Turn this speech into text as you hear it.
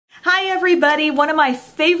everybody! One of my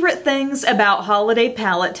favorite things about holiday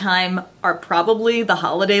palette time are probably the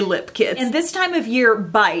holiday lip kits. And this time of year,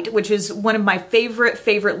 Bite, which is one of my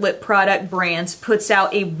favorite lip product brands, puts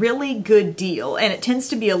out a really good deal. And it tends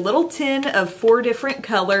to be a little tin of 4 different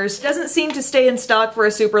colors. It doesn't seem to stay in stock for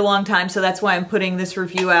a super long time, so that's why I'm putting this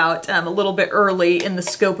review out a little bit early in the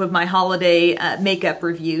scope of my holiday makeup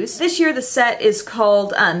reviews. This year the set is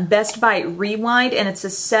called Best Bite Rewind, and it's a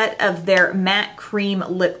set of their Matte Creme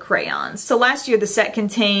Lip Crayons. So last year the set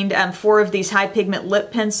contained 4 of these high pigment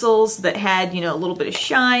lip pencils that had, you know, a little bit of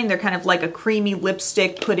shine. They're kind of like a creamy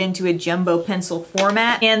lipstick put into a jumbo pencil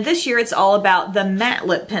format. And this year it's all about the matte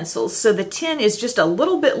lip pencils. So the tin is just a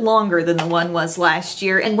little bit longer than the one was last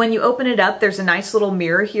year. And when you open it up, there's a nice little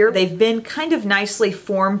mirror here. They've been kind of nicely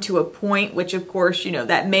formed to a point, which of course, you know,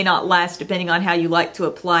 that may not last depending on how you like to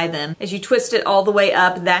apply them. As you twist it all the way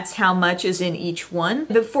up, that's how much is in each one.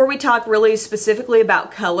 Before we talk really specifically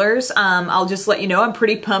about colors, I'll just let you know I'm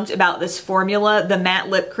pretty pumped about this formula, the matte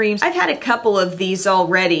lip creams. I've had a couple of these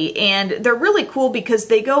already, and they're really cool because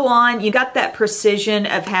they go on, you got that precision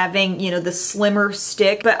of having, you know, the slimmer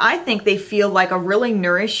stick, but I think they feel like a really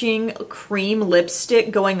nourishing cream lipstick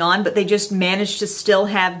going on, but they just manage to still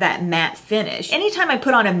have that matte finish. Anytime I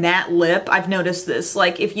put on a matte lip, I've noticed this,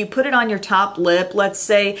 like if you put it on your top lip, let's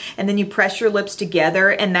say, and then you press your lips together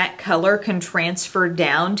and that color can transfer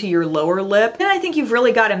down to your lower lip, then I think you've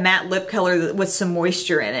really got a matte lip color with some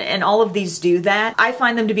moisture in it, and all of these do that. I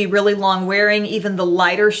find them to be really long wearing, even the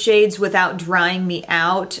lighter shades, without drying me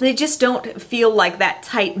out. They just don't feel like that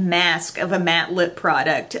tight mask of a matte lip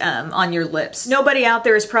product on your lips. Nobody out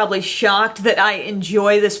there is probably shocked that I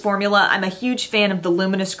enjoy this formula. I'm a huge fan of the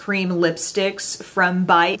Luminous Cream lipsticks from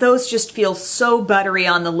Bite. Those just feel so buttery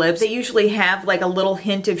on the lips. They usually have like a little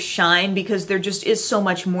hint of shine because there just is so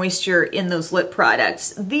much moisture in those lip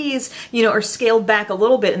products. These, you know, are scaled back a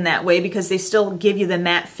little bit in that way because they still give you the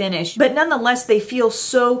matte finish, but nonetheless they feel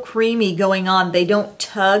so creamy going on. They don't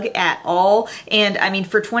tug at all, and I mean,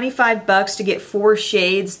 for 25 bucks to get 4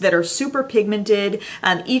 shades that are super pigmented,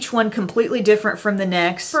 each one completely different from the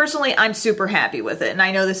next. Personally, I'm super happy with it, and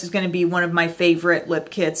I know this is going to be one of my favorite lip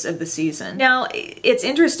kits of the season. Now, it's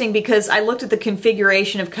interesting because I looked at the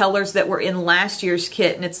configuration of colors that were in last year's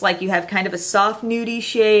kit, and it's like you have kind of a soft nudie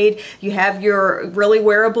shade, you have your really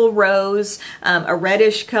wearable rose, a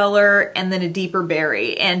reddish color, and then a deeper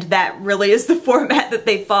berry, and that really is the format that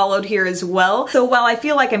they followed here as well. So while I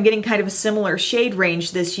feel like I'm getting kind of a similar shade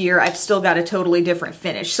range this year, I've still got a totally different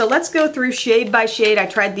finish. So let's go through shade by shade. I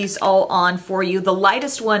tried these all on for you. The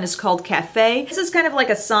lightest one is called Cafe. This is kind of like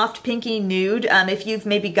a soft pinky nude. If you've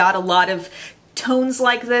maybe got a lot of tones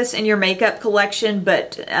like this in your makeup collection,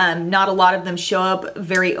 but not a lot of them show up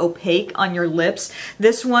very opaque on your lips,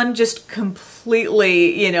 this one just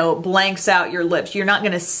completely, you know, blanks out your lips. You're not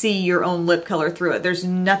going to see your own lip color through it. There's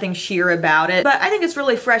nothing sheer about it, but I think it's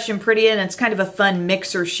really fresh and pretty, and it's kind of a fun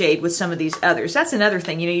mixer shade with some of these others. That's another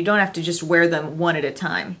thing, you know, you don't have to just wear them one at a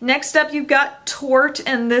time. Next up, you've got Torte,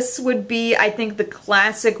 and this would be, I think, the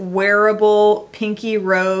classic wearable pinky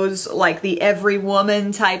rose, like the every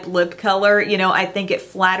woman type lip color. You know, I think it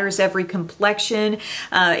flatters every complexion.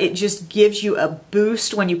 It just gives you a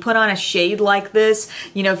boost when you put on a shade like this.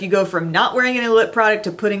 You know, if you go from not wearing any lip product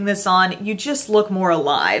to putting this on, you just look more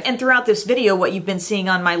alive. And throughout this video, what you've been seeing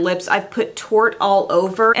on my lips, I've put Torte all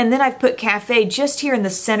over, and then I've put Cafe just here in the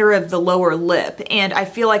center of the lower lip, and I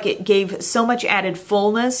feel like it gave so much added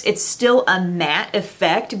fullness. It's still a matte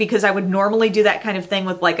effect because I would normally do that kind of thing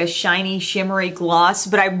with like a shiny, shimmery gloss,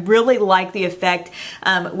 but I really like the effect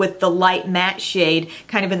with the light matte shade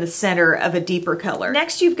kind of in the center of a deeper color.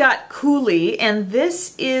 Next, you've got Coulis, and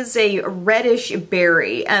this is a reddish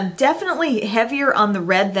berry. Definitely heavier on the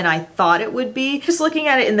red than I thought it would be. Just looking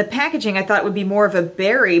at it in the packaging, I thought it would be more of a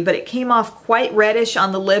berry, but it came off quite reddish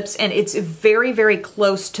on the lips, and it's very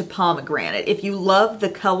close to pomegranate. If you love the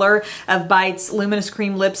color of Bite's Luminous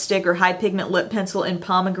Cream lipstick or high pigment lip pencil in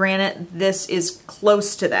pomegranate, this is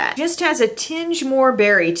close to that. Just has a tinge more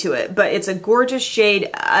berry to it, but it's a gorgeous shade,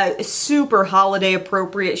 a super holiday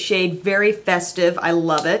appropriate shade, very festive. I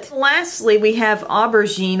love it. Lastly, we have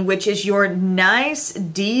Aubergine, which is your nice,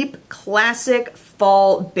 deep, classic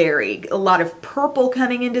fall berry. A lot of purple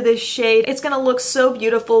coming into this shade. It's gonna look so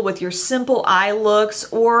beautiful with your simple eye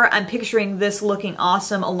looks, or I'm picturing this looking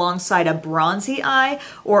awesome alongside a bronzy eye,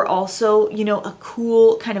 or also, you know, a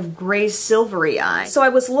cool kind of gray silvery eye. So I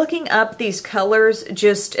was looking up these colors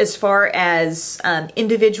just as far as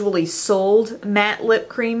individually sold matte lip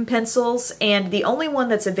cream pencils, and the only one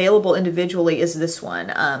that's available individually is this one,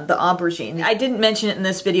 the Aubergine. I didn't mention it in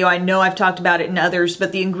this video. I know I've talked about it in others,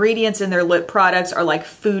 but the ingredients in their lip products products are like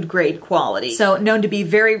food grade quality. So known to be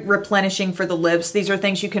very replenishing for the lips. These are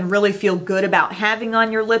things you can really feel good about having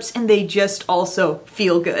on your lips, and they just also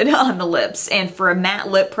feel good on the lips. And for a matte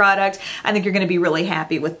lip product, I think you're gonna be really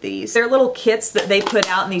happy with these. They're little kits that they put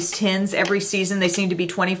out in these tins every season. They seem to be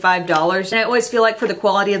 $25. And I always feel like for the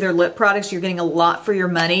quality of their lip products, you're getting a lot for your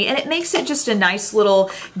money, and it makes it just a nice little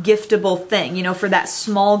giftable thing, you know, for that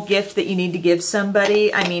small gift that you need to give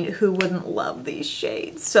somebody. I mean, who wouldn't love these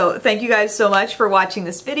shades? So thank you guys so much for watching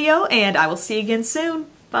this video, and I will see you again soon.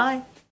 Bye.